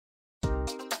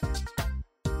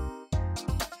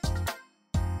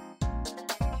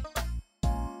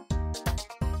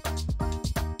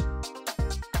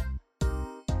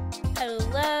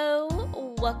Hello,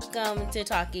 welcome to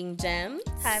Talking Gems.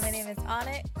 Hi, my name is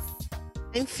Onyx.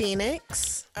 I'm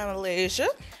Phoenix. I'm Alasia.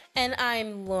 And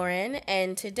I'm Lauren,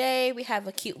 and today we have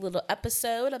a cute little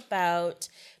episode about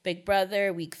Big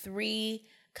Brother Week 3,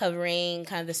 covering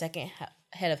kind of the second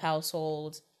head of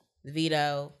household, the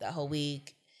veto, that whole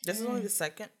week. This is only the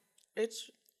second. He's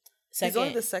Second.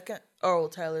 only the second. Oh,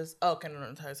 Tyler's. Oh, okay,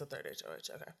 no, Tyler's the third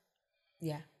HOH. Okay.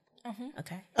 Yeah.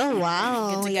 Okay. Oh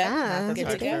wow! Good to go. Yeah, That's Good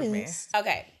hard to go. for me.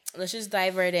 Okay, let's just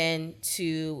dive right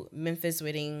into Memphis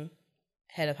winning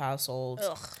head of household.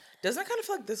 Ugh. Doesn't it kind of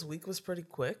feel like this week was pretty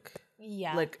quick?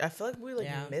 Yeah. Like, I feel like we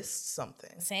Yeah. missed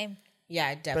something. Same. Yeah,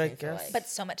 I definitely feel guess- like. But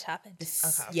so much happened.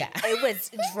 This- Okay. Yeah. It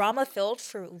was drama filled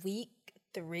for week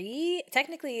 3.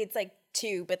 Technically, it's like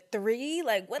 2, but 3?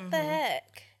 Like, what the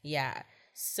heck? Yeah.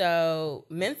 So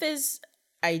Memphis'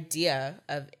 idea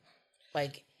of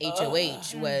like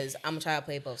HOH was, I'm gonna try to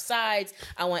play both sides.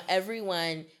 I want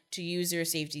everyone to use their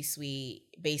safety suite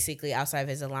basically outside of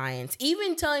his alliance,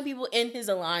 even telling people in his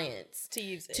alliance To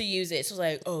use it. to use it. So it's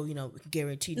like, oh,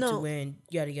 guaranteed to No. win,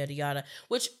 yada yada yada.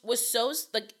 Which was so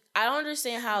like, I don't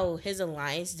understand how his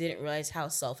alliance didn't realize how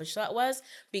selfish that was,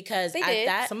 because They at did.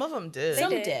 that Some of them did.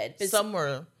 some did. did, but Some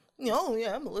were. Oh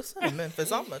yeah, I'm listening to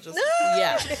Memphis. I'm not just.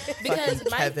 yeah, because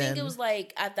Fucking I think it Kevin. was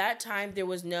like at that time there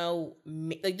was no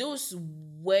like there was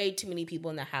way too many people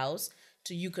in the house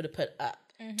to you could have put up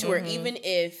to where even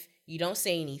if you don't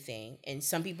say anything and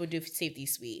some people do safety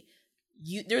suite,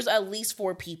 there's at least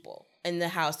 4 people in the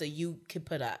house that you could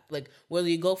put up, like whether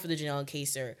you go for the Janelle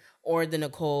Kaser or the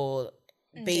Nicole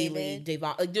Bailey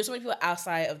Devon, like there's so many people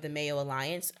outside of the Mayo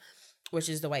Alliance, which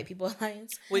is the white people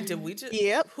alliance. Wait, did we just?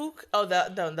 Yep. Who? Oh,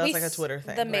 that's We like a s- Twitter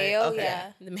thing. The right? Mayo, Okay.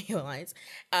 yeah. The Mayo Alliance.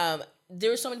 There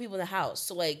were so many people in the house,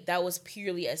 so like that was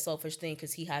purely a selfish thing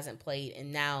because he hasn't played,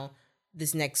 and now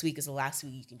this next week is the last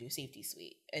week you can do safety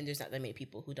suite, and there's not that many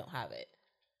people who don't have it.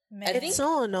 I think It's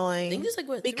so I annoying think there's like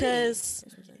what, 3 because or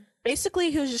something.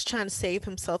 basically he was just trying to save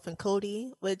himself and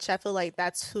Cody, which I feel like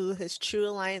that's who his true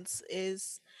alliance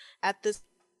is at this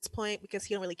point, because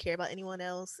he don't really care about anyone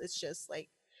else. It's just like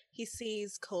he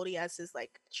sees Cody as his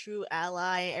like true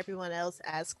ally, everyone else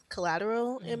as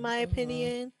collateral, in my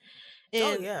opinion.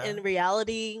 Oh, And yeah. in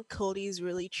reality, Cody's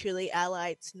really truly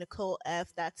allied to Nicole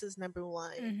F. That's his number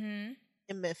one. Mm-hmm.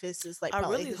 And Memphis is like I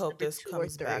probably really his hope number this 2 or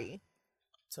comes back 3.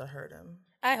 To hurt him,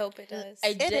 I hope it does.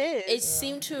 It is.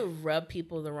 seemed to rub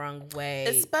people the wrong way,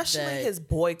 especially that- his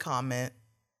boy comment.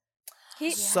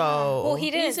 He, So well,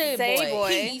 he didn't say say boy. boy.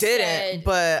 He didn't, said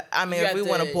but I mean, you if have we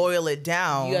want to to- boil it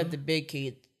down, you have the big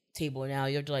kid table now.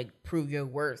 You have to like prove your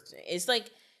worth. It's like,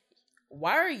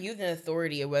 why are you the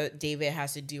authority of what David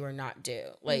has to do or not do?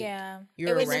 Like, Yeah.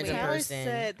 you're It a was random weird. Tyler person.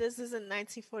 said this isn't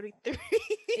 1943.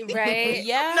 Right?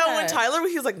 Yeah. No, when Tyler,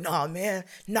 he was like, "Nah, man,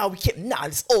 nah, we can't. Nah,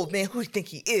 this old man, who do you think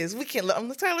he is? We can't let." I'm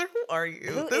like, Tyler, who are you?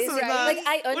 Who This is is right? not.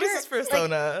 Like, what is this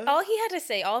persona? All he had to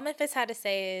say, all Memphis had to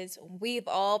say is, we've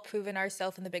all proven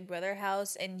ourselves in the Big Brother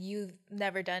house, and you've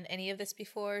never done any of this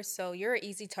before, so you're an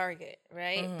easy target,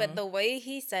 right? But the way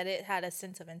he said it had a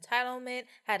sense of entitlement,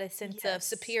 had a sense of Yes.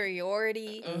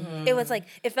 superiority. It was like,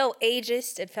 it felt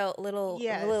ageist. It felt little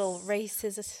Yes.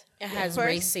 racist It has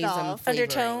First racism off, flavoring.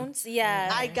 undertones. Yeah.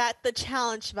 I got the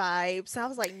challenge vibes. I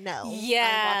was like, no.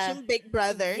 Yeah. I'm watching Big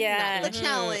Brother, Yeah. not the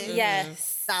challenge. Yes.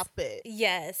 Stop it.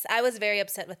 Yes, I was very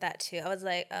upset with that too. I was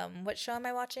like, what show am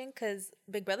I watching? Because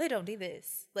Big Brother don't do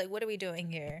this. Like, what are we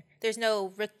doing here? There's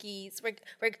no rookies. We're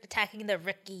attacking the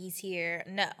rookies here.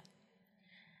 No.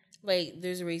 Like,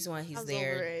 there's a reason why he's I was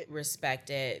there. over it.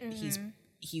 Respected.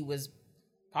 He was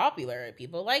popular.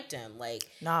 People liked him. Like,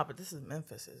 Nah, but this is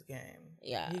Memphis's game.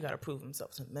 Yeah. he got to prove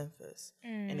himself to Memphis.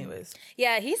 Mm. Anyways,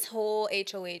 Yeah, his whole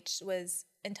HOH was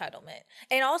entitlement.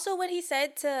 And also when he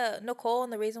said to Nicole,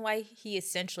 and the reason why he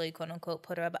essentially, quote unquote,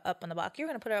 put her up on the block, you're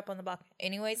going to put her up on the block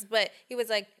anyways. But he was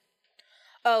like,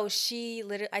 oh,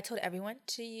 I told everyone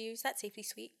to use that safety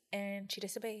suite and she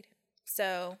disobeyed.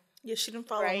 So, yeah, she didn't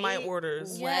follow Right? my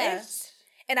orders. yeah.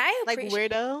 And I Like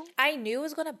appreciate weirdo. I knew it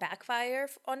was going to backfire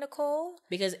on Nicole.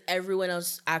 because everyone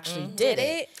else actually did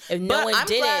it. If no But one I'm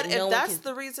did glad it, if no one that's can.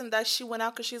 the reason that she went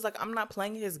out, because she's like, I'm not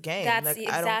playing his game. That's Like, I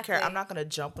don't care. exactly. I'm not gonna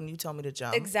jump when you tell me to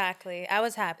jump. Exactly. I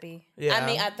was happy. Yeah. I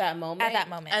mean, at that moment. At that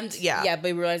moment. and yeah, Yeah, but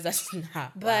we realized that's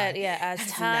not But why. yeah, as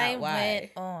That's not time why.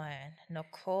 went on,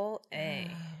 Nicole A.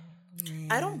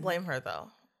 I don't blame her though.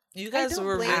 You guys don't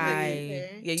were blame really, her either.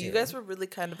 yeah, you guys were really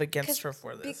kind of against her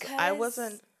for this. I because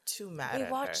wasn't too mad We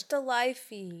at watched her. the live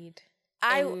feed.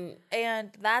 And-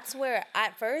 And that's where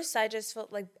at first I just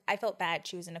felt like I felt bad.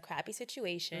 She was in a crappy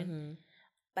situation.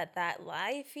 But that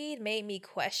live feed made me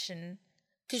question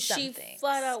Because some she things.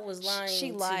 flat out was lying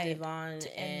She to lied Devon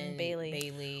to- and and Bailey.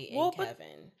 Bailey and Well, but-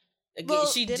 Kevin. Again, Well,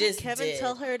 she didn't just Kevin did.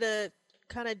 tell her to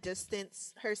kind of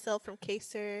distance herself from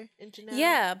Kaser and Janelle?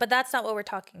 Yeah, but that's not what we're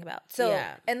talking about. So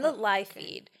Yeah. in the live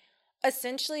feed,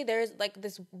 essentially there's like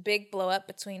this big blow up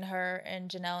between her and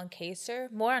Janelle and Kaser,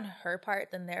 more on her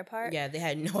part than their part. Yeah, they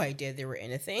had no idea they were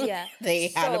anything. Yeah. They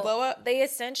had to So, blow up. They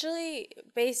essentially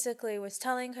basically was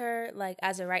telling her, like,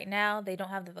 as of right now, they don't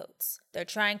have the votes. They're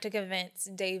trying to convince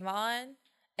Davon,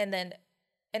 and then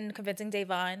in convincing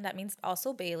Davon, that means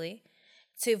also Bailey,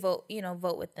 to vote,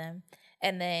 vote with them.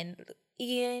 And then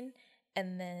Ian,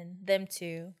 and then them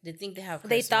two. They think they have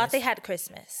They Christmas. thought they had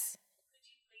Christmas.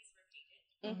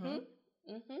 Mm-hmm.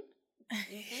 Mm-hmm.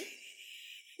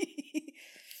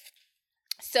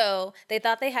 So they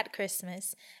thought they had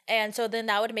Christmas. And so then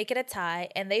that would make it a tie.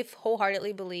 And they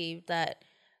wholeheartedly believed that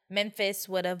Memphis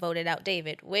would have voted out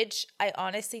David, which I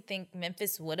honestly think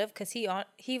Memphis would have, because he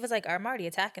was like, I'm already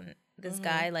attacking this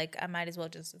guy. Like, I might as well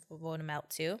just vote him out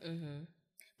too. Mm-hmm.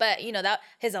 But, that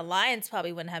his alliance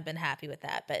probably wouldn't have been happy with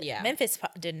that. But Yeah. Memphis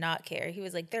did not care. He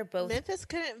was like, they're both. Memphis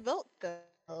couldn't vote though.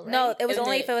 Right? No, it was And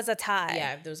only they- if it was a tie.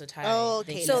 Yeah, if there was a tie. Oh, I think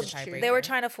okay, he So was a tiebreaker. they were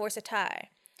trying to force a tie.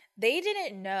 They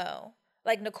didn't know.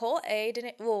 Like, Nicole A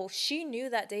didn't. Well, she knew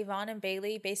that Davon and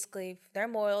Bailey, basically, their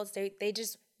morals, they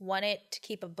just wanted to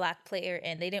keep a black player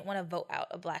in. They didn't want to vote out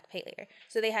a black player.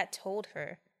 So they had told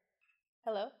her.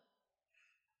 Hello?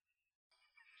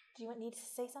 Do you need to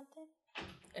say something?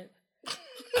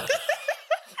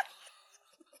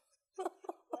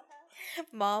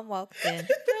 Mom walked in.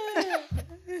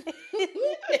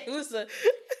 It was a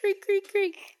Creak, creak,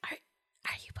 creak. Are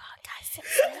you podcasting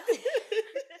still?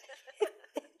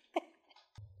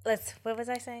 What was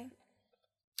I saying?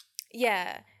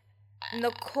 Yeah.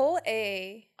 Nicole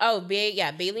A.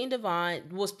 Bailey and Devon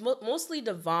was mostly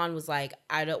Devon was like,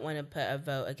 I don't want to put a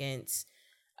vote against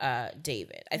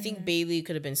David. I think Bailey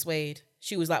could have been swayed.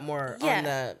 She was a lot more on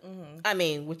the. I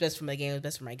mean, what's best for my game was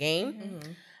best for my game.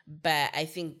 But I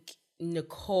think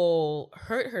Nicole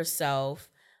hurt herself.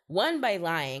 One, by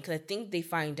lying, because I think they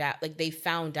found out. Like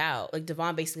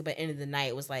Devon basically by the end of the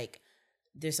night was like,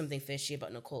 there's something fishy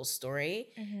about Nicole's story,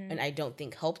 and I don't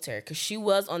think helped her because she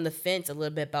was on the fence a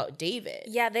little bit about David.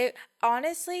 Yeah, they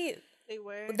honestly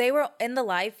They were in the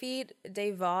live feed.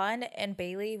 Davon and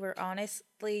Bailey were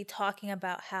honestly talking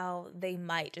about how they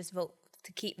might just vote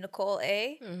to keep Nicole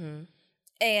A.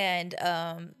 And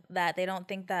that they don't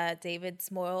think that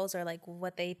David's morals or like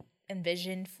what they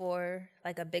envisioned for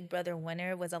like a Big Brother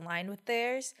winner was aligned with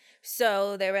theirs.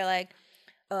 So they were like,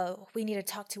 we need to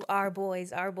talk to our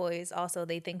boys. Our boys also,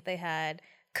 they think they had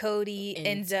Cody,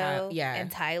 And Enzo, yeah.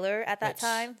 and Tyler at that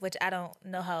time, which I don't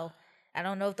know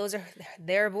if those are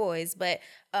their boys, but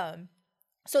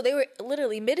so they were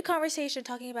literally mid conversation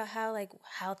talking about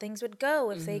how things would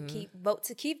go if they vote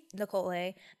to keep Nicole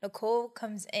A. Nicole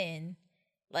comes in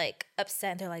like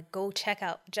upset. They're like, go check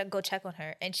on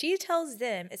her, and she tells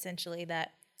them essentially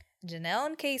that Janelle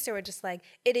and Kaser were just like,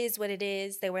 it is what it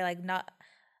is. They were like not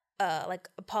like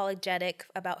apologetic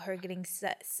about her getting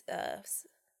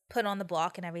put on the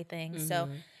block and everything. So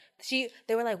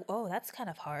they were like, oh, that's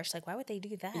kind of harsh. Like, why would they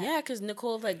do that? Yeah, because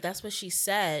Nicole, like, that's what she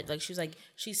said. Like,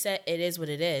 she said it is what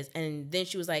it is. And then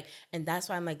she was like, and that's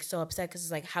why I'm, like, so upset because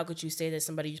it's like, how could you say that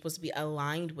somebody you're supposed to be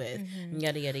aligned with? And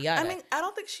yada, yada, yada. I mean, I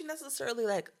don't think she necessarily,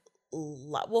 like,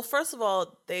 well, first of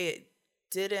all, they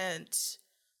didn't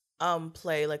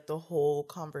play, like, the whole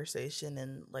conversation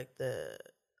in, like,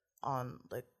 on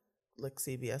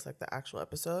CBS, like, the actual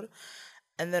episode.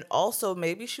 And then also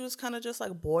maybe she was kind of just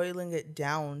like boiling it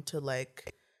down to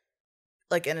like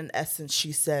in essence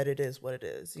she said it is what it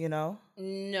is, you know?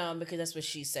 No, because that's what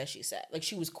she said. Like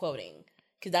she was quoting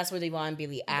because that's what Devon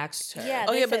Bailey asked her. Yeah.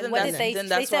 Oh yeah, said, but then what that's, did they, then they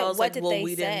that's said, why I was what like, did well, they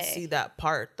we didn't say? see that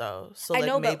part though. So I like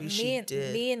know, maybe but she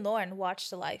did. me and Lauren watched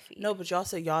the live feed. No, but y'all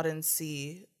said y'all didn't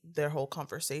see their whole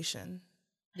conversation.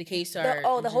 The case The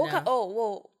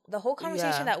whole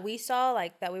conversation Yeah. that we saw,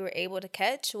 like that we were able to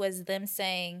catch, was them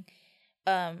saying,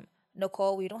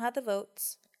 Nicole, we don't have the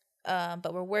votes,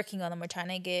 but we're working on them. We're trying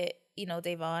to get,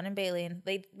 Davon and Bailey, and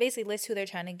they basically list who they're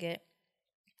trying to get.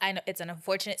 I know it's an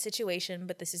unfortunate situation,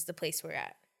 but this is the place we're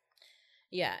at.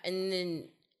 Yeah, and then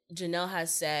Janelle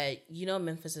has said,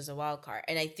 Memphis is a wild card.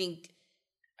 And I think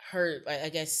her, I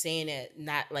guess, saying it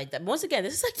not like that. Once again,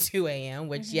 this is like 2 a.m.,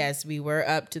 which, yes, we were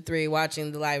up to 3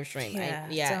 watching the live stream.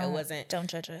 Don't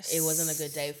judge us. It wasn't a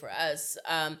good day for us.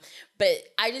 But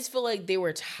I just feel like they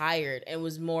were tired and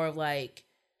was more of like,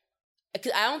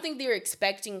 because I don't think they were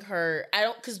expecting her.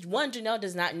 Because one, Janelle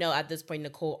does not know at this point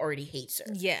Nicole already hates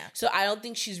her. Yeah. So I don't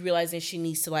think she's realizing she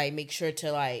needs to like make sure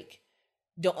to like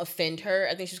don't offend her.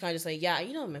 I think she's kind of just like, yeah,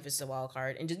 Memphis is a wild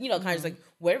card, and just kind of just like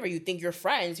whatever you think you're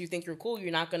friends, you think you're cool,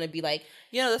 you're not gonna be like,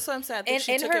 that's what I'm saying. I think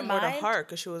she took her it more to mind, heart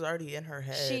because she was already in her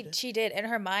head. She did. In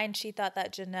her mind, she thought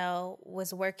that Janelle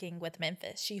was working with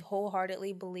Memphis. She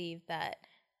wholeheartedly believed that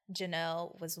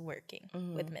Janelle was working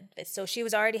with Memphis. So she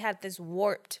was already had this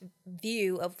warped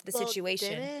view of the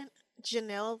situation. Didn't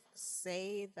Janelle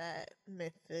say that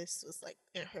Memphis was like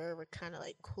and her were kind of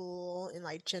like cool, and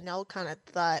like Janelle kind of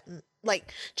thought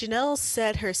like Janelle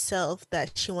said herself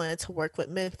that she wanted to work with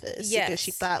Memphis because she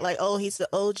thought like, oh, he's the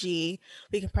OG,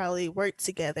 we can probably work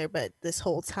together. But this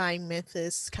whole time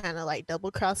Memphis kind of like double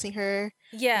crossing her,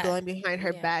 going behind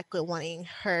her back with wanting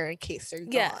her in case they're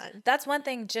gone. That's one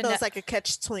thing. So it's like a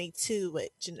catch-22 with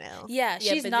Janelle.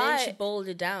 She's but not. Then she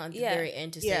bolded it down at the very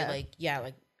end to say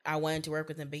like I wanted to work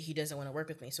with him, but he doesn't want to work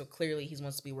with me. So clearly he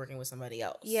wants to be working with somebody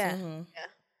else. Yeah.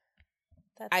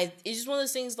 It's just one of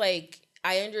those things, like,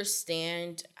 I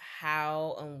understand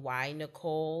how and why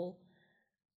Nicole,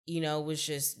 was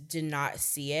just did not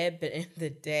see it. But in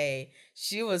the day,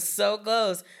 she was so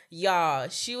close. Y'all,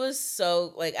 she was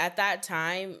so, like, at that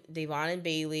time, Devon and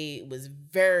Bailey was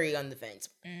very on the fence.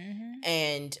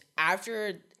 And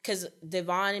after, because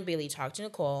Devon and Bailey talked to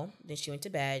Nicole, then she went to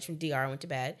bed, DR went to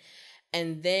bed.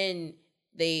 And then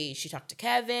she talked to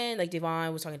Kevin, like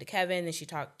Devon was talking to Kevin, then she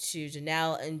talked to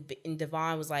Janelle, and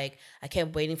Devon was like, I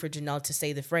kept waiting for Janelle to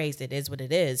say the phrase, it is what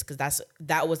it is, because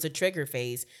that was the trigger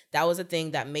phase. That was the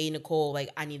thing that made Nicole like,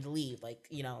 I need to leave, like,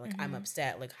 I'm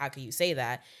upset, like, how can you say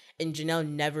that? And Janelle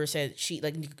never said,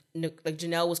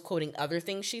 Janelle was quoting other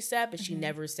things she said, but she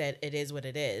never said it is what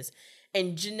it is.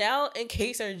 And Janelle and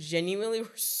Kaysar genuinely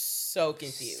were so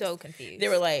confused. They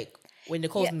were like, when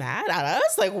Nicole's mad at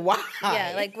us, like, why?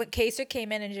 Yeah, like when Kaysar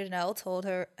came in and Janelle told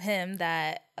him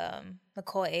that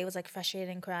Nicole A was like frustrated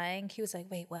and crying, he was like,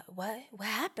 wait, what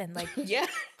happened? Like, yeah,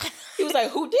 he was like,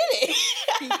 who did it?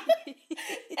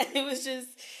 And it was just,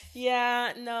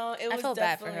 I felt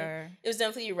bad for her. It was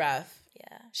definitely rough.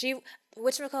 Yeah,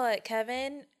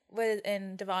 Kevin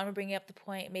and Devon were bringing up the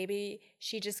point, maybe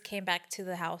she just came back to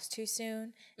the house too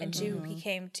soon and she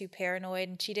became too paranoid,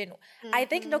 and she didn't. I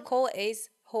think Nicole A's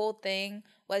whole thing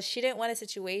was she didn't want a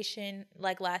situation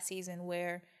like last season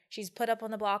where she's put up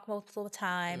on the block multiple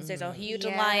times. There's a huge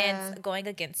alliance going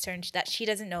against her that she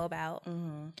doesn't know about.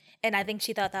 And I think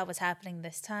she thought that was happening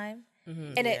this time.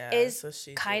 And it is so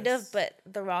kind of, but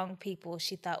the wrong people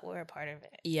she thought were a part of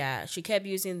it. Yeah, she kept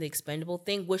using the expendable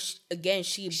thing, which again,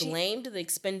 she blamed the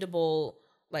expendable,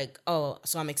 like, oh,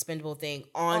 so I'm expendable thing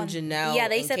on Janelle. Yeah,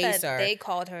 they and said Kaysar. that they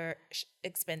called her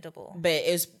expendable. But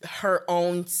it's her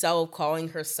own self calling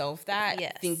herself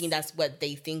that, thinking that's what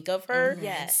they think of her.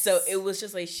 Yes. So it was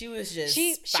just like, she was just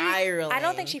spiraling. I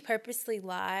don't think she purposely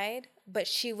lied, but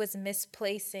she was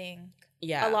misplacing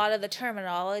a lot of the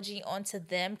terminology onto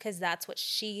them because that's what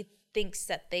she thinks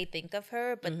that they think of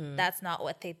her, but that's not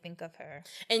what they think of her.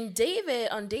 And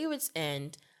on David's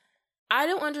end, I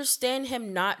don't understand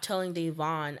him not telling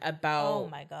Devon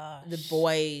about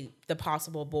the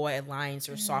possible boy alliance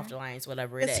or soft alliance,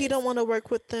 whatever it is. Because he don't want to work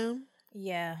with them.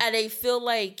 Yeah. And I feel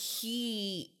like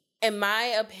he, in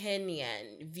my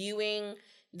opinion, viewing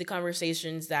the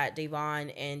conversations that Devon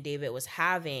and David was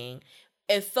having,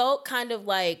 it felt kind of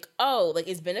like, oh, like,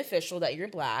 it's beneficial that you're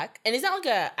black. And it's not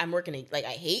like I'm working, like,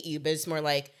 I hate you, but it's more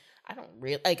like, I don't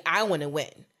really, like, I want to win.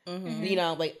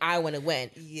 Like, I want to win.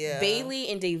 Yeah. Bailey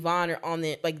and Devon are on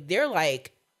the, like, they're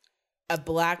like, a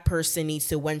black person needs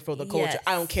to win for the culture.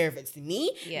 I don't care if it's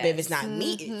me, but if it's not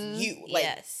me, it's you.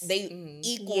 Like, they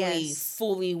equally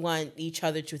fully want each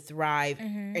other to thrive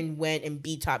and win and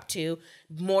be top two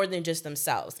more than just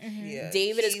themselves.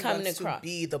 David is coming across to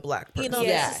be the black person.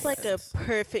 This is like a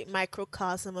perfect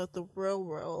microcosm of the real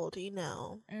world,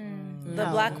 The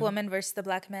black woman versus the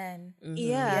black man.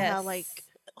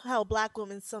 How black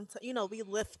women sometimes, we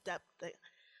lift up the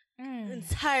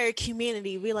entire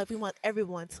community. We want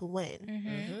everyone to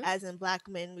win. As in black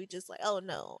men, we just like, oh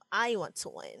no, I want to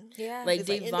win. Yeah, like, it's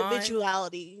like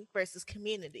individuality versus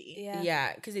community.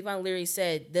 Yeah, because Devon literally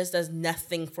said, this does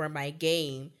nothing for my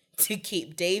game to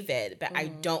keep David, but I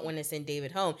don't want to send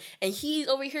David home. And he's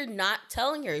over here not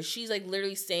telling her. She's like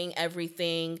literally saying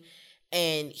everything.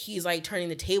 And he's like turning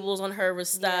the tables on her with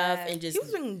stuff and just, he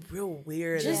was being real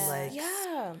weird and like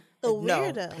the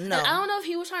weirdo. No. And I don't know if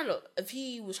he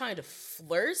was trying to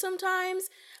flirt sometimes,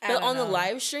 but on the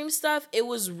live stream stuff, it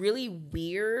was really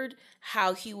weird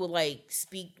how he would like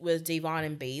speak with Devon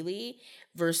and Bailey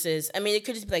versus, I mean, it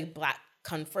could just be like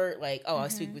comfort, like, oh, I'll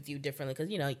speak with you differently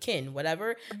because, you know, kin,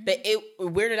 whatever. But it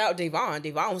weirded out Devon.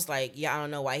 Devon was like, yeah, I don't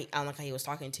know why, I don't like how he was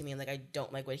talking to me, and like, I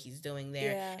don't like what he's doing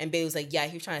there. Yeah. And Babe was like, yeah,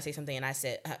 he was trying to say something, and I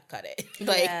said, cut it.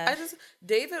 Like, Yeah.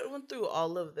 David went through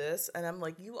all of this, and I'm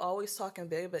like, you always talking,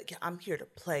 babe, but I'm here to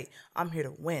play. I'm here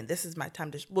to win. This is my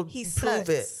time to He prove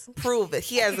it. sucks. Prove it.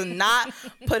 He has not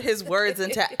put his words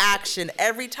into action.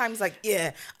 Every time he's like,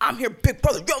 yeah, I'm here, big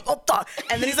brother. Yo, go talk.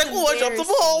 And then he's like, oh, I dropped the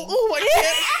ball. Oh, I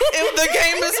can't. If the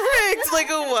game is rigged. Like,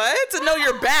 what? No,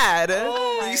 you're bad.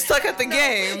 You suck at the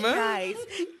game. Guys,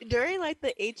 during like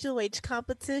the HOH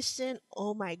competition,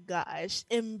 oh my gosh,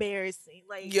 embarrassing.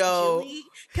 Like, Yo. Julie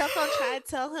kept on trying to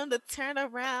tell him to turn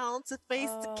around to face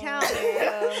the counter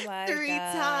Oh my 3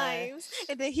 God. times,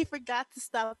 and then he forgot to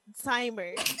stop the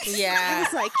timer. yeah. It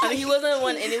was like, I mean, he wasn't the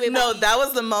one anyway. No, but that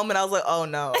was the moment I was like, oh,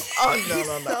 no. Oh,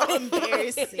 no. so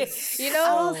embarraing. You I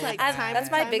know, was like, God. time that's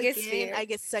and my time biggest again, fear. I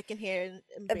get secondhand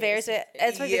Embarrassment.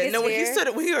 That's my Yeah, biggest no, when fear. he said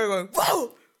it, we were going,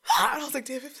 whoa. And I was like,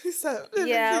 David, please stop.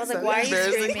 Yeah, I Please was like, stop. why are It's you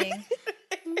embarrassing.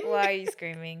 screaming? Why are you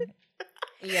screaming?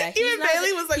 yeah, Even not-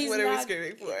 Bailey was like, he's what are we not-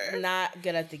 screaming for? Not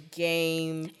good at the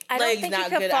game. I Like, don't he's think he not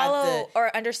could good follow at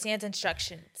or understand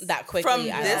instructions. that quickly. From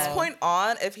at this all. point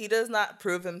on, if he does not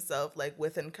prove himself like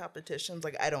within competitions,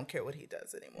 like I don't care what he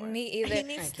does anymore. Me He either.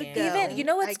 needs I to can't. go. Even- you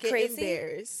know what's I get crazy?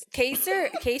 embarrassed.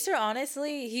 Kaser,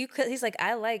 honestly, he's like,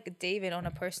 I like David on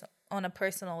a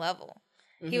personal level.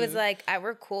 He was like,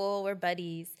 we're cool, we're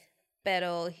buddies,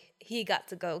 pero he got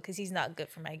to go because he's not good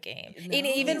for my game. And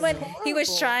even when he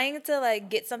was trying to like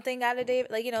get something out of David,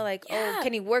 like, you know, like, oh,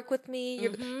 can he work with me?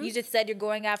 You just said you're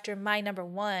going after my number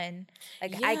one.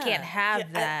 Like, I Yeah. can't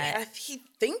have that. He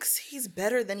thinks he's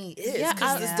better than he is Yeah,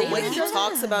 because I- the way David he does.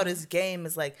 talks about his game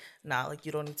is like, nah, like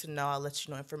you don't need to know. I'll let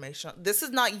you know information. This is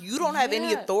not. You don't have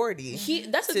any Yeah. authority.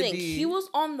 That's the to thing. be- He was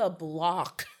on the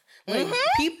block. Like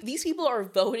these people are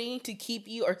voting to keep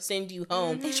you or send you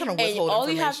home. He's trying to And withhold all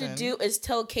you have to information. do is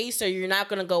tell Kaser you're not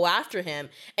gonna go after him.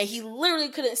 And he literally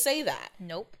couldn't say that.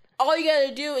 Nope. All you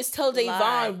gotta do is tell Lie.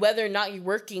 Devon whether or not you're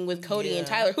working with Cody and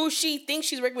Yeah. Tyler, who she thinks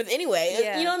she's working with anyway.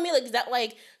 Yeah. You know what I mean? Like that,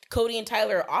 like Cody and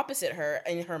Tyler are opposite her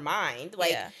in her mind.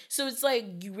 Like, Yeah. so it's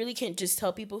like you really can't just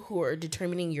tell people who are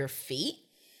determining your fate.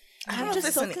 I don't know I'm if just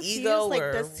it's so an confused. ego Like,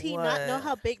 or does he not know what.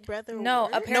 how Big Brother No,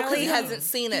 works? apparently No, 'cause he hasn't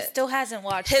seen He it. still hasn't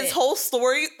watched His it. whole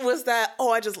story was that,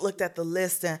 oh, I just looked at the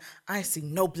list and I see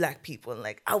no black people, and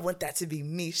like I want that to be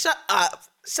me. Shut up.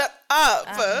 Shut up.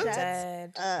 I'm That's-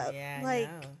 dead. Yeah,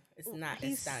 like, no. It's not.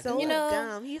 he's It's not so good. You know,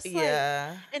 dumb. He's like,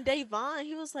 Yeah. and Davon,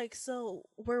 he was like, so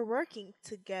we're working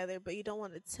together, but you don't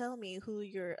want to tell me who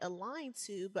you're aligned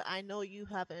to, but I know you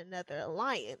have another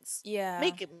alliance. Yeah.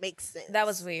 Make it make sense. That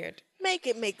was weird. Make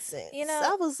it make sense. You know-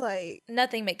 I was like,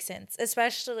 Nothing makes sense,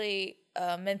 especially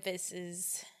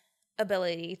Memphis's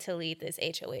ability to lead this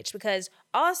HOH, because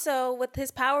also with his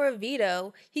power of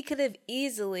veto, he could have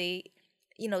easily,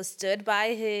 you know, stood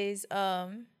by his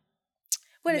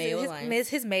what is Mayo it? Alliance.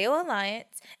 His Mayo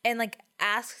Alliance, and like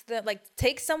ask them, like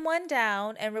take someone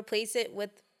down and replace it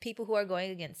with people who are going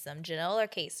against them, Janelle or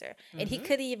Kaser, and he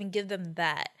couldn't even give them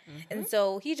that, and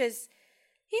so he just,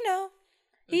 you know,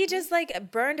 he just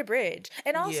like burned a bridge,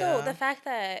 and also Yeah. the fact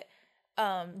that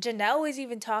Janelle was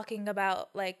even talking about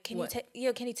like, can What?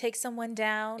 can you take someone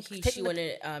down? She Take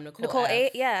wanted Nicole. Nicole F.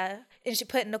 A, yeah, and she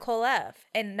put Nicole F,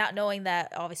 and not knowing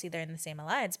that obviously they're in the same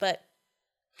alliance, but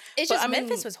it's But, just I mean,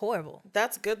 Memphis was horrible.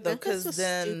 That's good though, Memphis because was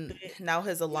then stupid. now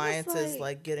his alliance is like-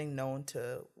 like getting known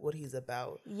to what he's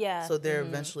about. Yeah. So they're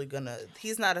eventually gonna.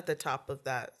 He's not at the top of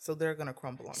that, so they're gonna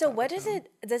crumble. On So top what of is him.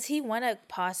 it? Does he want to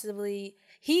possibly?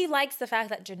 He likes the fact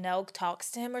that Janelle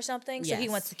talks to him or something, so he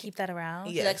Yes. wants to keep that around.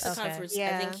 He Yes. likes the Okay. conference.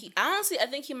 Yeah. I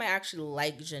think he might actually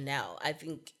like Janelle. I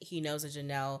think he knows that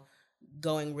Janelle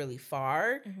going really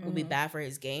far will be bad for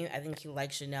his game. I think he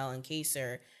likes Janelle and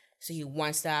Kaser, so he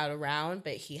wants that around,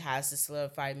 but he has the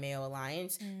solidified Mayo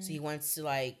Alliance, so he wants to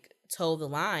like toe the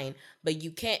line. But you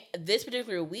can't. This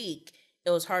particular week, it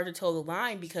was hard to toe the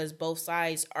line because both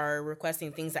sides are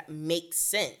requesting things that make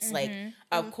sense. Like,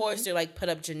 of course, they're like, put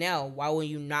up Janelle. Why will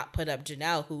you not put up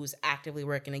Janelle, who's actively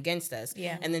working against us?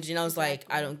 Yeah. And then Janelle's like,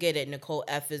 I don't get it. Nicole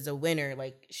F is a winner.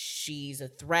 Like, she's a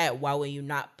threat. Why will you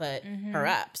not put her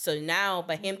up? So now,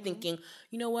 by him thinking,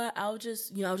 you know what, I'll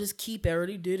just keep it. I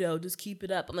already did it. I'll just keep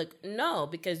it up. I'm like, no,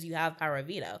 because you have power of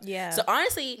veto. Yeah. So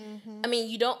honestly, I mean,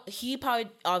 he probably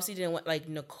obviously didn't want like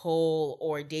Nicole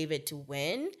or David to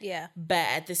win. Yeah. But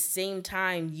at the same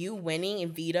time, you winning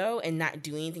in veto and not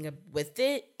doing anything with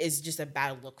it is just a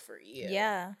bad look for you.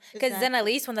 Yeah, because then at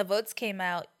least when the votes came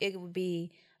out, it would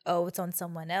be, oh, it's on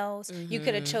someone else. You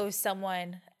could have chose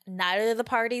someone. Neither of the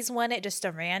parties won it, just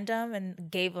a random,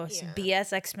 and gave us Yeah.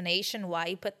 BS explanation why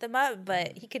he put them up.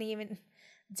 But he couldn't even.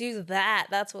 do that.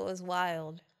 That's what was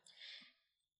wild.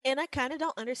 And I kind of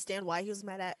don't understand why he was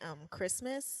mad at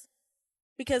Christmas.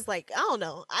 Because, like, I don't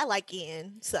know. I like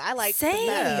Ian. So I like the fact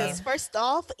because Same. first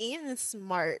off, Ian is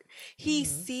smart. He Mhm.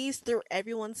 sees through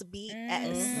everyone's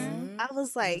BS. Mhm. I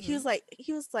was like, he was like,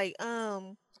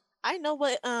 I know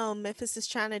what Memphis is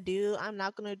trying to do. I'm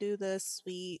not gonna do the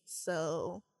sweet,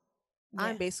 so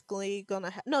I'm Yeah. basically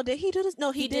gonna no, did he do this?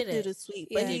 No, he He did did do it. the sweet,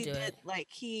 Yeah. but He he did do did it. like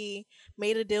he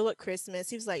made a deal with Christmas.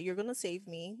 He was like, "You're gonna save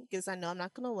me because I know I'm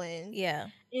not gonna win." Yeah.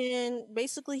 And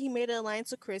basically, he made an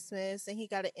alliance with Christmas, and he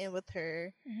got to end with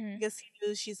her Mhm. because he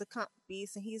knew she's a comp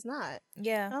beast and he's not.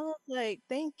 Yeah. I was like,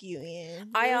 "Thank you,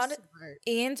 Ian. I You're hon- smart."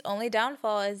 Ian's only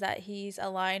downfall is that he's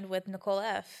aligned with Nicole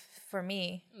F. For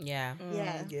me. Yeah.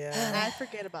 Yeah, Yeah. I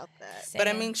forget about that. But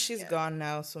I Same. mean, she's Yeah. gone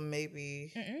now, so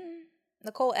maybe. Mm-mm.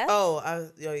 Nicole F.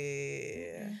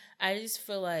 Yeah. I just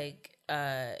feel like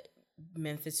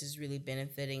Memphis is really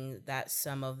benefiting that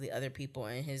some of the other people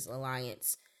in his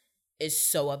alliance is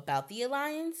so about the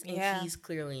alliance, and Yeah. he's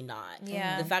clearly not.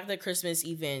 Yeah. The fact that Christmas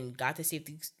even got the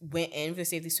safety, went in for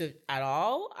safety swift at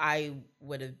all, I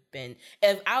would have been,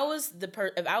 if I was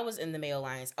if I was in the male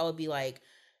alliance, I would be like,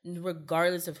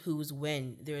 regardless of who's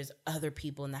win, there's other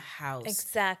people in the house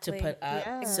Exactly. to put up.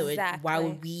 Yeah. So why Exactly.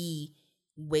 would we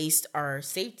waste our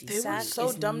safety? They were swift? so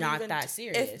It's dumb. to not even that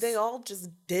serious. If they all just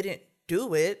didn't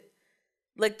do it,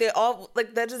 like they all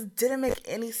like that just didn't make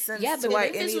any sense. Yeah, to but why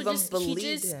Memphis any was of them just- he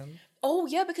believed just- him. Oh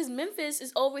yeah, because Memphis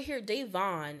is over here.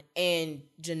 Davon and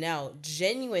Janelle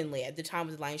genuinely at the time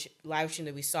of the live stream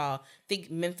that we saw, think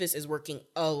Memphis is working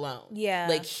alone. Yeah.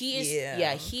 like he is. Yeah.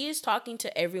 Yeah, he is talking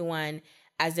to everyone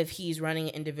as if he's running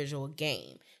an individual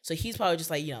game. So he's probably just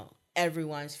like,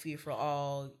 everyone's free for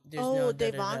all. There's Oh, no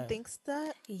Devon thinks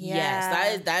that.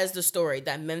 Yes, that is the story.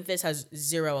 That Memphis has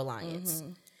zero alliance.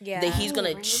 Yeah. That he's gonna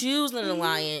really? choose an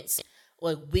alliance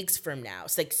like weeks from now.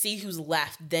 It's like see who's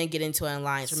left, then get into an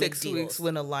alliance. Or make 6 deals. weeks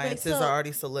when alliances so- are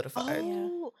already solidified.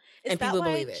 Oh, is And that people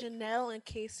why believe it. Janelle and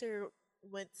Kaser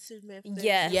went to Memphis?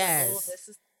 Yes. Yes.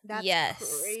 That's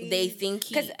Yes. crazy. They think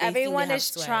Because they everyone have is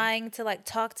sway. trying to like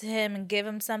talk to him and give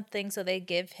him something, so they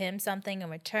give him something in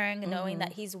return, knowing Mm-hmm.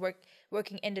 that he's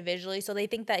working individually. So they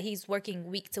think that he's working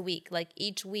week to week. Like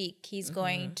each week, he's Mm-hmm.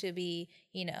 going to be,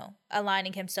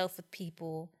 aligning himself with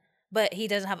people, but he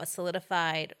doesn't have a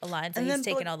solidified alliance, and And he's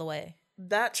then, taking but- all the way.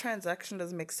 That transaction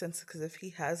doesn't make sense because if he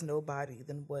has nobody,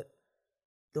 then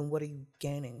what are you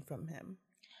gaining from him?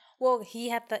 Well, he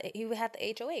had the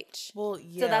HOH. Well,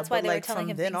 yeah. that's why but they were like telling from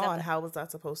him then things on, that- how was that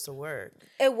supposed to work?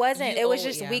 It wasn't. It was Oh,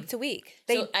 just yeah. week to week.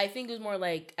 So I think it was more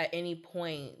like at any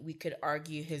point we could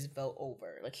argue his vote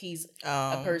over. Like he's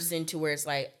a person to where it's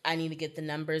like I need to get the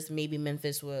numbers. Maybe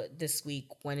Memphis would this week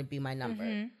want to be my number.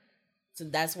 Mm-hmm. So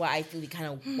that's why I think they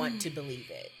kind of want to believe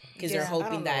it because they're Yeah. I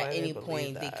hoping don't know that why at they any believe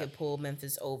point they that. could pull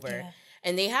Memphis over. Yeah.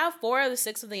 And they have 4 of the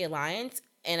 6 of the alliance.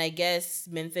 And I guess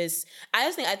Memphis,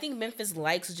 I think Memphis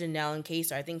likes Janelle and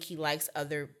Kaser. I think he likes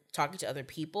talking to other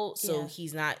people. So Yeah.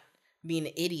 he's not being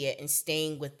an idiot and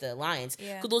staying with the alliance.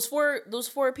 Yeah. Because those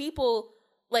four people,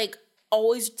 like,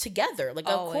 always together. Like,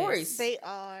 Always. of course. They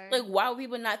are. Like, why would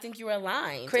people not think you're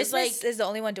aligned? Christmas is the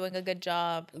only one doing a good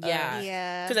job. of- Yeah.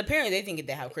 Yeah. Because apparently they think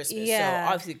they have Christmas. Yeah.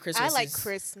 So obviously Christmas I like is,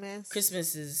 Christmas.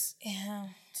 Christmas is Yeah.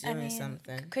 doing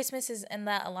something. Christmas is in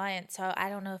that alliance, so I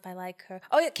don't know if I like her.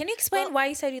 Oh yeah, can you explain why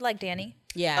you said you like Danny?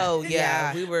 Yeah. Oh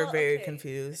yeah, we were Well, very okay.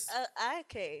 confused.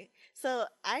 Okay. So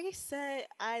I said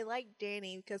I like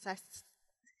Danny because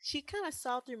she kind of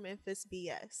saw through Memphis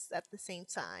BS at the same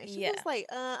time. She Yeah. was like,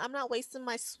 I'm not wasting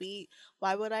my sweet.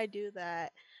 Why would I do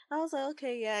that? I was like,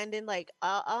 okay, yeah. And then like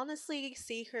I honestly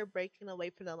see her breaking away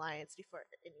from the alliance before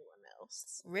anyone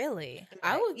else. Really?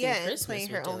 I would think yeah, and Christmas playing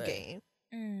her would do own it. game.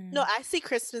 Mm. No, I see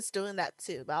Christmas doing that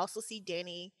too, but I also see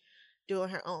Danny doing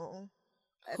her own.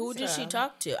 at Who the did same she time.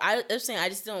 talk to? I'm saying I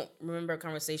just don't remember a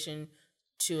conversation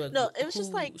to a No, it was who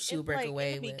just like she would in, break like,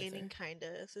 away in the with. beginning, kind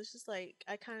of. So it's just like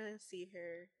I kind of see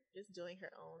her just doing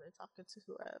her own and talking to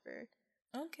whoever.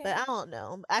 Okay. But I don't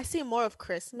know. I see more of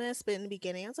Christmas, but in the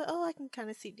beginning, I was like, oh, I can kind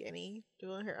of see Danny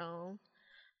doing her own.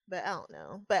 But I don't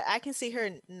know. But I can see her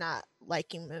not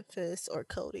liking Memphis or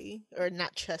Cody or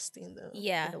not trusting them.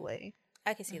 Yeah. in a way.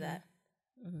 I can see that.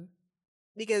 Mm-hmm.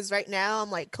 Because right now,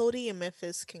 I'm like Cody and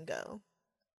Memphis can go.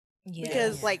 Yeah.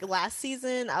 Because like last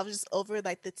season, I was just over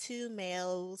like the 2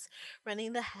 males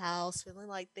running the house, feeling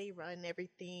like they run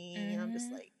everything. And I'm just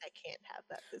Mhm. like, I can't have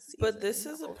that this season. But this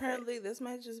I'm is over it. apparently this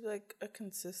might just be like a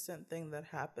consistent thing that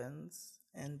happens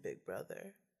in Big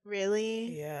Brother.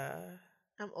 Really, Yeah,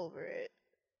 I'm over it.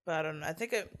 but I don't know. I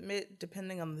think it may,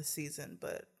 depending on the season,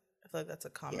 but I feel like that's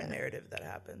a common Yeah. narrative that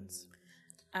happens.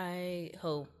 I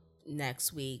hope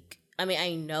next week. I mean,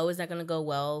 I know it's not gonna go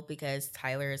well because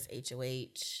Tyler is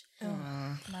HOH.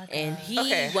 My And God. he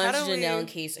Okay, wants how do Janelle we- and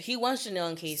Kaser. He wants Janelle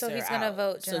and Kaser. So he's gonna out.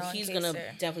 vote So Janelle and he's gonna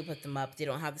Kaser. definitely put them up. They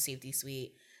don't have the safety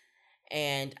suite,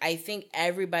 and I think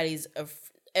everybody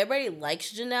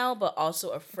likes Janelle, but also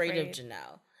afraid of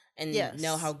Janelle and Yes.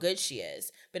 know how good she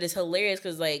is. But it's hilarious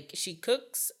because like she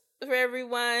cooks for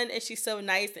everyone and she's so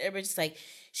nice, and everybody's just like,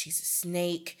 she's a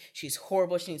snake. She's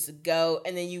horrible. She needs to go.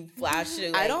 And then you flash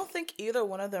it. Like, I don't think either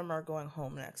one of them are going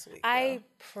home next week. I though.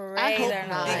 pray I hope they're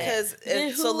not. not. Because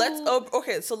Then so let's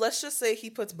who- so let's just say he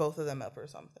puts both of them up or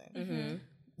something. Mhm.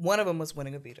 One of them was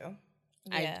winning a veto,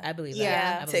 Yeah. I believe Yeah.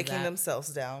 that. I believe taking that. themselves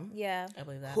down. Yeah. I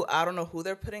believe that. Who I don't know who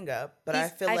they're putting up, but I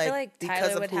He's- feel like Tyler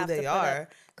because of would who have to they put up are,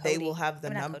 they Cody. will have the I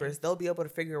mean, not Cody. numbers. They'll be able to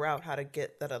figure out how to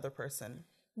get that other person.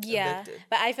 Yeah. evicted.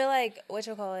 But I feel like,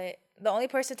 the only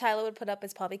person Tyler would put up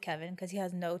is probably Kevin because he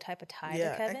has no type of tie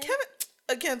Yeah, to Kevin. and Kevin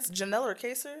against Janelle or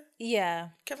Kaser, Yeah.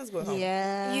 Kevin's going home.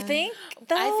 Yeah. You think?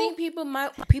 Though? I think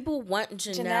people want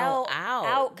Janelle, Janelle out,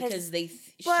 out 'cause- because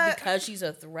But- because she's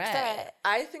a threat.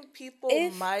 I think people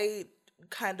If- might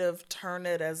kind of turn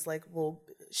it as like, well,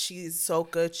 she's so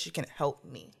good, she can help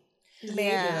me.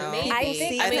 Yeah. Maybe. I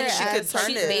think I think she could as- turn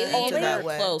She's it basically into that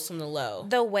way. close from the low.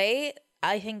 The way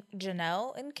I think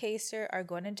Janelle and Kaser are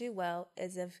going to do well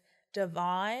is if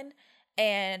Devon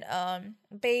and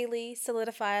Bailey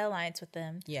solidify alliance with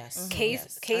them. Yes. Case,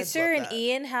 Yes. Kaser love and that.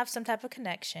 Ian have some type of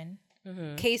connection.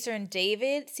 Kaser and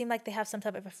David seem like they have some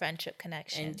type of a friendship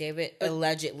connection. And David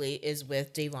allegedly is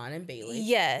with Davon and Bailey.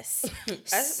 Yes.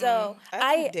 So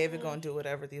I think David gonna do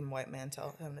whatever the white man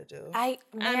tell him to do. I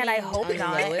mean, hope on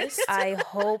not. Lois. I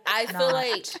hope I not. feel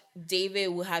like David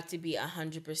will have to be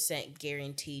 100%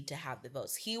 guaranteed to have the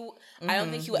votes. I don't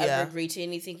think he will yeah. ever agree to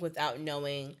anything without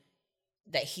knowing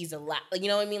that he's a like, you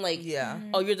know what I mean? Like, Yeah.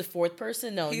 Mm-hmm. oh, you're the fourth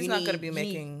person? No, He's you not need- gonna be you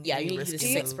making need, yeah, any you need to be the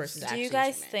risky sixth moves. person. to Do you actually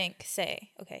guys implement. think,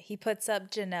 okay, he puts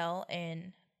up Janelle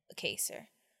and Kaser.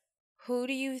 Who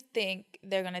do you think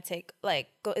they're gonna take?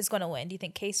 Is gonna win? Do you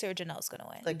think Kaser or Janelle's gonna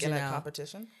win? Like in a Janelle.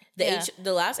 competition. Yeah.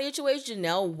 The last HOH,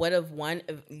 Janelle would have won.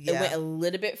 It Yeah. went a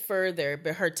little bit further,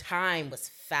 but her time was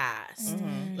fast.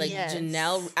 Like Yes.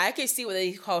 Janelle, I could see what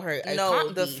they call her. A No,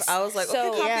 comp beast. I was like, So-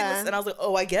 okay, copy Yeah. this, and I was like,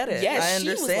 oh, I get it. Yes, I she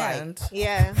was like- understand.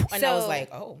 Yeah. and I was So,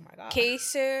 like, oh my god.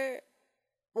 Kaser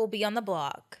will be on the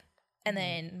block, and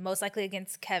then most likely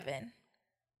against Kevin.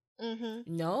 Mm-hmm.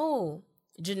 No,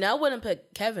 Janelle wouldn't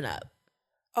put Kevin up.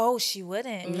 Oh, she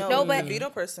wouldn't. No, No, the but veto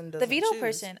person doesn't the veto choose.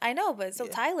 person, I know, but so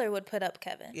Yeah. Tyler would put up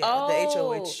Kevin. Yeah, Oh. the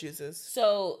HOH chooses.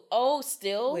 So,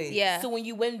 still, Wait. Yeah. So when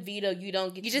you win veto, you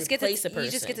don't get You to just get to replace a person.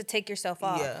 you just get to take yourself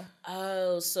off. Yeah.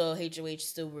 Oh, so HOH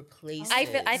still replaces.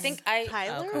 I think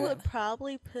Tyler Okay. would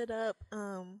probably put up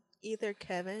either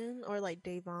Kevin or like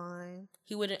Davon.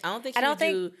 he wouldn't. I don't think. I He don't would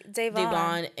think do Davon.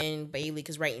 Devon and Bailey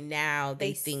because right now they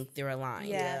They s- think they're aligned.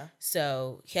 Yeah.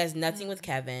 So he has nothing with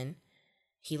Kevin.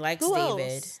 He likes Who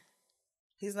David. else?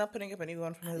 He's not putting up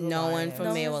anyone from his No one alliance. from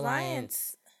No Mayo Alliance.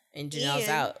 Alliance. And Janelle's Ian.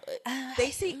 out.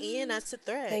 They see Ian as a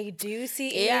threat. They do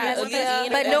see Yeah, Ian, as a okay, threat.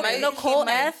 Ian but and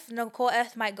Bailey, Nicole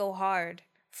F might go hard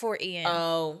for Ian.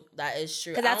 Oh, that is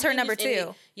true. 'Cause I that's don't her think number there's any-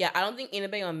 2. Yeah, I don't think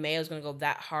anybody on Mayo is going to go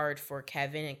that hard for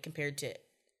Kevin and compared to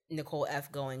Nicole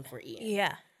F going for Ian.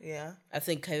 Yeah. Yeah. I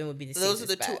think Kevin would be the Those are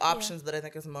the safest two bet. options that I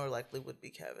think is more likely would be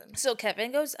Kevin. So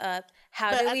Kevin goes up. How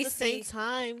but do at we the see?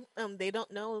 same time, they don't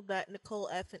know that Nicole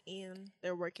F and Ian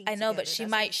they're working. I know, together. but she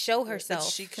That's might show But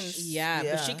herself. she can. Yeah,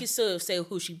 but she can still say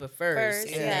who she prefers. First,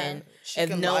 and yeah. then She if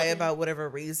can no- lie about whatever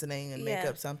reasoning and make Yeah.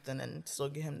 up something and still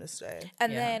get him to stay.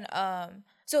 And Yeah. then,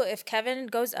 so if Kevin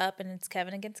goes up and it's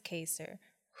Kevin against Kaser,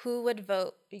 who would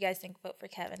vote? You guys think vote for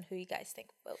Kevin? Who you guys think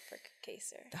vote for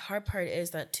Kaser? The hard part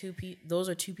is that those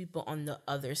are two people on the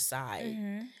other side.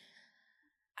 Mm-hmm.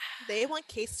 They want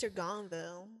Kaser gone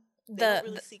though. They The- don't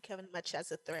really see Kevin much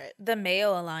as a threat. The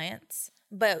Mayo Alliance.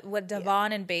 But with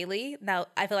Devon and Bailey, now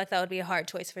I feel like that would be a hard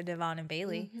choice for Devon and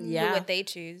Bailey. Yeah. Who would they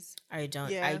choose? I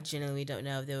Yeah. genuinely don't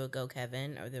know if they would go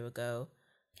Kevin or they would go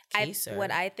I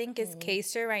Kaser. think is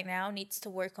Kaser right now needs to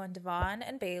work on Devon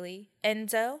and Bailey.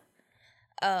 Enzo.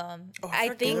 I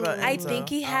forget think about I Enzo. think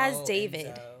he has Oh, David.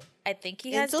 Enzo. I think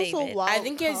he has Enzo's a David. wild I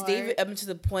think he has card. David up to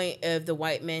the point of the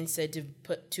white man said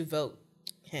to vote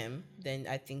him, then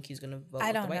I think he's gonna vote I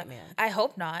with don't the know. white man. I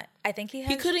hope not. I think he has.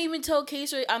 He couldn't even tell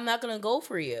Kaser, "I'm not gonna go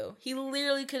for you." He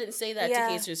literally couldn't say that Yeah.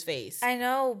 to Kaser's face. I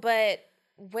know, but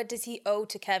what does he owe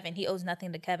to Kevin? He owes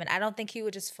nothing to Kevin. I don't think he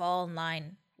would just fall in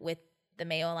line with the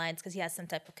Mayo Alliance because he has some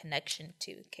type of connection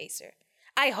to Kaser.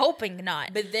 I hoping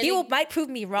not. But then might prove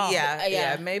me wrong. Yeah.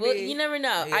 yeah, maybe. Well, you never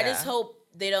know. I just Yeah. hope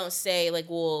they don't say like,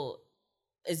 "Well,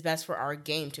 it's best for our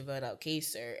game to vote out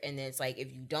Kaser," and then it's like, if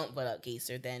you don't vote out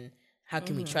Kaser, then How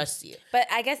can we trust you? But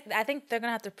I think they're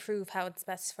gonna have to prove how it's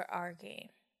best for our game.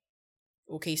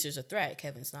 Well, Kaser's a threat.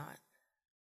 Kevin's not.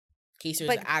 Kaser's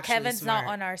But actually Kevin's smart.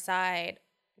 not on our side.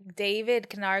 David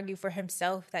can argue for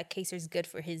himself that Kaser's good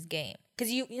for his game.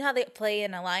 Because you know how they play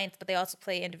in alliance, but they also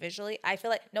play individually? I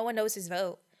feel like no one knows his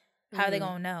vote. How are they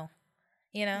going to know?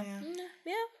 You know?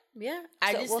 Yeah. So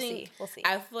I just think we'll see.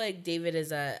 I feel like David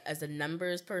as a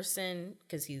numbers person,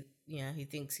 because he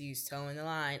thinks he's towing the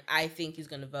line. I think he's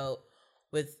going to vote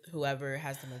with whoever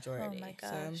has the majority. Oh my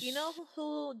gosh. You know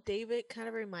who David kind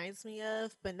of reminds me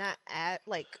of, but not at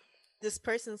like this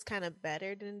person's kind of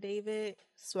better than David?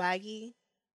 Swaggy.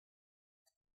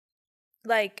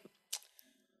 Like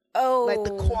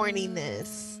the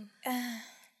corniness.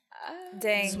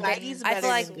 Dang. Swaggy's I better feel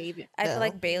like than David. I feel though.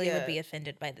 like Bailey Yeah. would be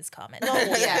offended by this comment. No,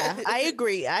 yeah, I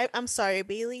agree. I'm sorry,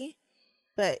 Bailey,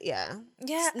 but yeah,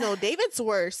 Yeah. no, David's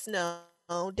worse. No,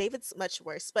 David's much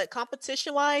worse. But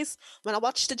competition wise, when I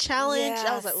watched the challenge,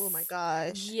 I was like, oh my Yes.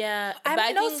 gosh. Yeah. I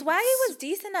but know think Swaggy was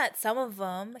decent at some of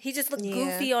them. He just looked Yeah.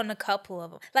 goofy on a couple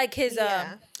of them. Like his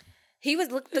Yeah. he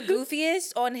looked the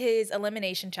goofiest on his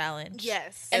elimination challenge.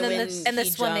 Yes, And then when the he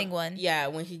swimming jumped- one. Yeah,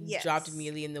 when he Yes. dropped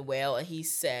immediately in the whale and he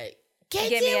said,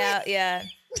 Get me out. Yeah.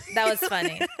 That was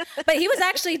funny. But he was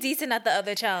actually decent at the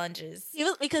other challenges. he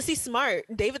was because he's smart.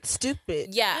 David's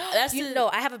stupid. Yeah, that's You know,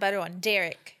 I have a better one.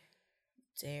 Derek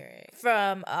Derek.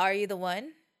 from Are You the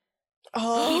One?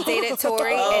 Oh, He dated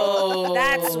Tori, and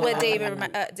that's what David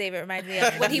reminded me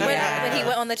of when he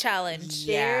went on the challenge.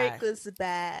 Derek Yeah. was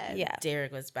bad. Yeah,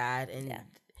 Derek was bad, and Yeah.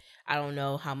 I don't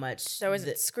know how much there was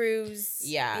the- screws.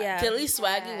 Yeah, 'Cause at least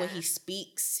Swaggy when Yeah. he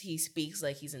speaks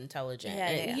like he's intelligent, Yeah,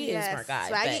 and yeah. he is a smart guy.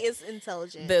 Swaggy but, is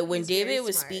intelligent. but when He's very David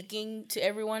was smart. speaking to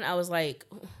everyone, I was like,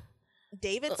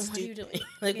 David's "What are you stupid. doing?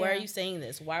 Like, why are Yeah. you saying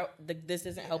this? Why this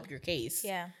doesn't help your case?"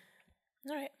 Yeah.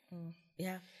 All right.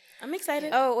 yeah. I'm excited.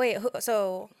 Oh wait,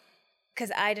 so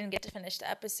because I didn't get to finish the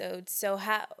episode, so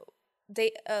how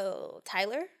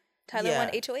Tyler Yeah. won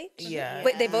HOH. Yeah.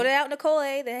 Wait, they Yeah. voted out Nicole.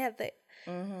 They had the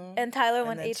Mm-hmm. and Tyler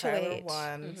won And then HOH. Tyler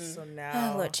won, so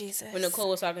now Oh Lord Jesus. When Nicole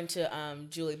was talking to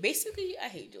Julie, basically, I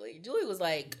hate Julie. Julie was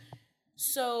like,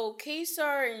 "So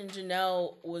K-Star and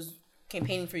Janelle was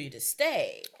campaigning for you to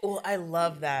stay. Oh, I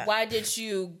love that. Why did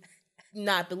you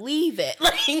not believe it?"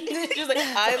 Like, she was like,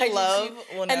 I "Why did love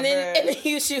you-" whenever. and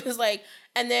then she was like,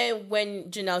 and then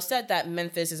when Janelle said that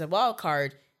Memphis is a wild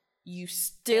card, you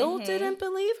still didn't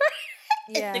believe her.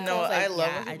 Yeah. And No, Nicole's like, I love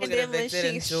 "Yeah, when I people And did." then when evicted she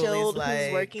and Julie's showed like,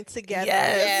 who's working together,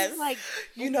 yes. it's like,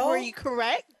 You know- were you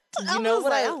correct? You know was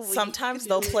what? like, oh, Sometimes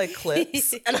they'll play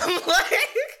clips, and I'm like,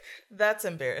 "That's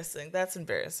embarrassing. That's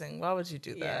embarrassing. Why would you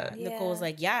do that?" Yeah. Nicole was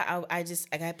like, "Yeah, I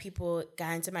got people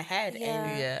got into my head, Yeah.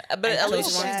 and Yeah, but I at chose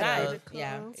least one she side." did.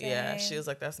 Yeah. Yeah, she Same. was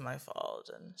like, "That's my fault,"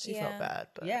 and she Yeah. felt bad.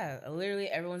 But Yeah, literally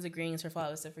everyone's agreeing it's her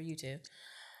fault except for you two.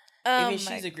 Oh Even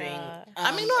my she's agreeing. God.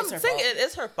 I mean, no, it's I'm her saying fault. it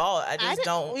is her fault. I just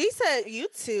don't. We said you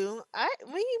two. What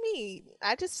do you mean?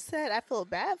 I just said I feel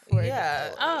bad for Yeah.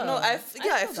 Nicole. Oh, No, I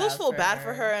feel bad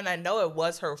for her. her, and I know it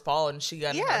was her fault, and she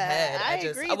got in her Yeah, head. I I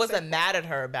agree I it's wasn't her mad at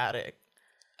her about it.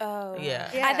 Oh. Yeah.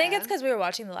 I think it's Yeah. because we were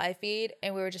watching the live feed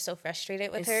and we were just so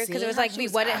frustrated with And her because seeing it was how like she we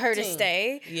was wanted her to acting.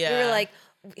 stay. We Yeah. were like,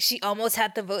 she almost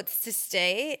had the votes to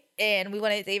stay and we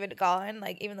wanted David gone.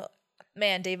 Like, even though,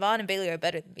 man, Davon and Bailey are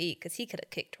better than me because he could have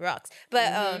kicked rocks.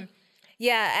 But,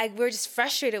 yeah, we were just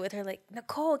frustrated with her. Like,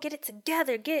 Nicole, get it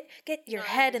together. Get your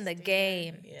head in the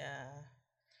game. Yeah.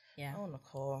 Yeah. Oh,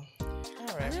 Nicole.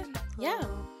 All right. Yeah.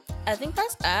 I think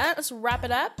that's it. Let's wrap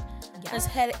it up. Let's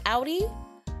head outie.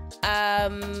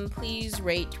 Please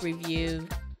rate, review,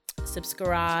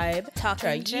 subscribe to our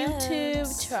Talking YouTube,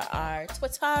 Gems. to our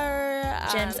Twitter,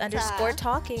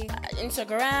 Gems_talking.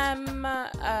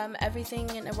 Instagram, everything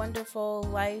in a wonderful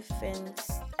life, and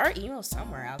our email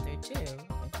somewhere out there too.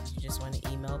 If you just want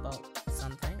to email about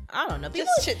something, I don't know.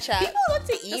 People chit-chat. People like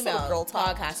to little email girl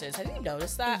talk. podcasters. Have you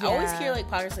noticed that? I always Yeah. hear like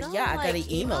podcasters like, "Yeah, I got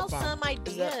an email from." some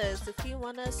ideas. If you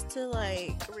want us to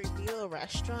like review a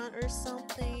restaurant or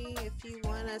something, if you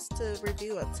want us to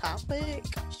review a topic,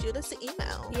 shoot us an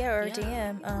email. Yeah, or Yeah.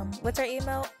 DM. What's our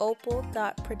email?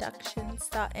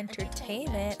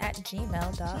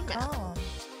 opal.productions.entertainment@gmail.com.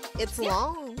 It's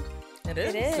long. It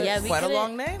is. It is. Yeah, we quite a couldn't-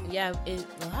 long name. Yeah, a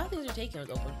lot of things are taken with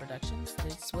Opal Productions.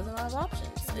 There just wasn't a lot of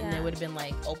options, and Yeah. there would have been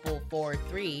like Opal 4,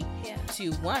 3, Yeah.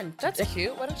 2, 1. That's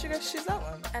cute. Why don't you guys choose that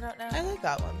one? I don't know. I like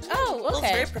that one. Oh, It feels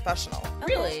okay. very professional.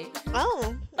 Really?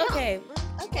 Oh, yeah. Okay.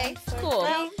 Okay. Cool.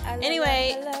 I love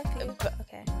Anyway, you, I love you. but-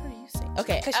 Okay. What are you saying?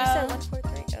 Okay. Because she said 1, 4,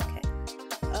 3. Okay.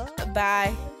 Oh.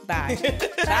 Bye. Bye. Bye.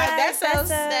 Bye, Besos.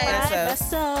 besos.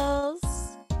 Besos. Besos.